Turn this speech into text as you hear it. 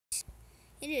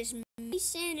It is me,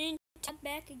 Santa,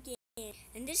 back again,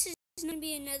 and this is going to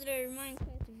be another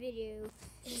Minecraft video.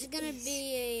 It's going to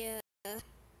be a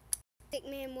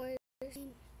Stickman Warrior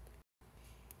game.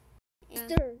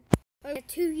 A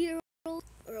 2-year-old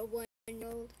or a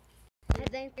 1-year-old? I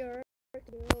think you're a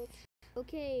 2-year-old.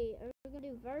 Okay, are we going to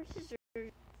do versus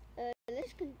or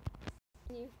let's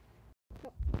continue.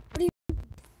 What are you?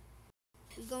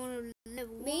 We're going to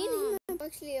level 1. Me and him have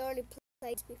actually already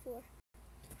played this before.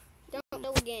 Don't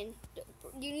go again.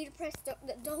 You need to press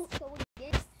don't go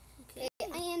again. Okay.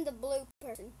 I am the blue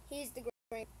person. He's the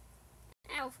green.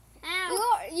 Ow.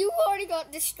 Ow. You already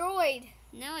got destroyed.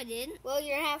 No, I didn't. Well,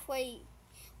 you're halfway.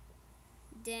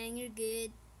 Dang, you're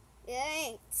good.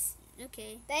 Thanks.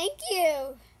 Okay. Thank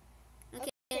you. Okay.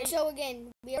 Show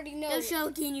again. We already know. Don't show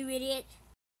again, you idiot.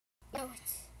 No.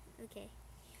 Okay.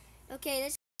 Okay,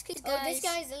 let's kick Oh, this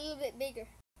guy's a little bit bigger.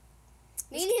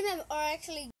 Me and him are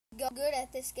actually good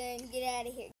at this game. Get out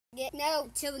of here.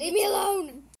 Leave me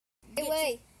alone. Get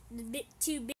away. The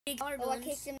two big hard ones. I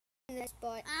kicked him in that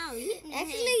spot. Ow, you hit me.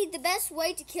 Actually, the best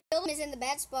way to kill him is in the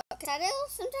bad spot. Because I know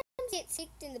sometimes he gets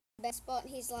kicked in the bad spot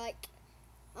and he's like,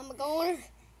 I'm a goner.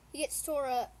 He gets tore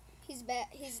up. He's bad.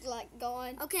 He's like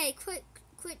gone. Okay, quit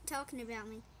talking about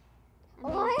me.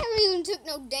 I haven't even took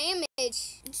no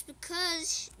damage. It's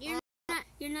because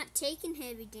you're not taking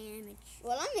heavy damage.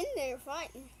 Well, I'm in there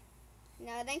fighting.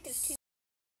 No, I think there's 2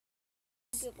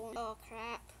 people. Oh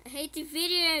crap! I hate the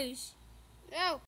videos. No.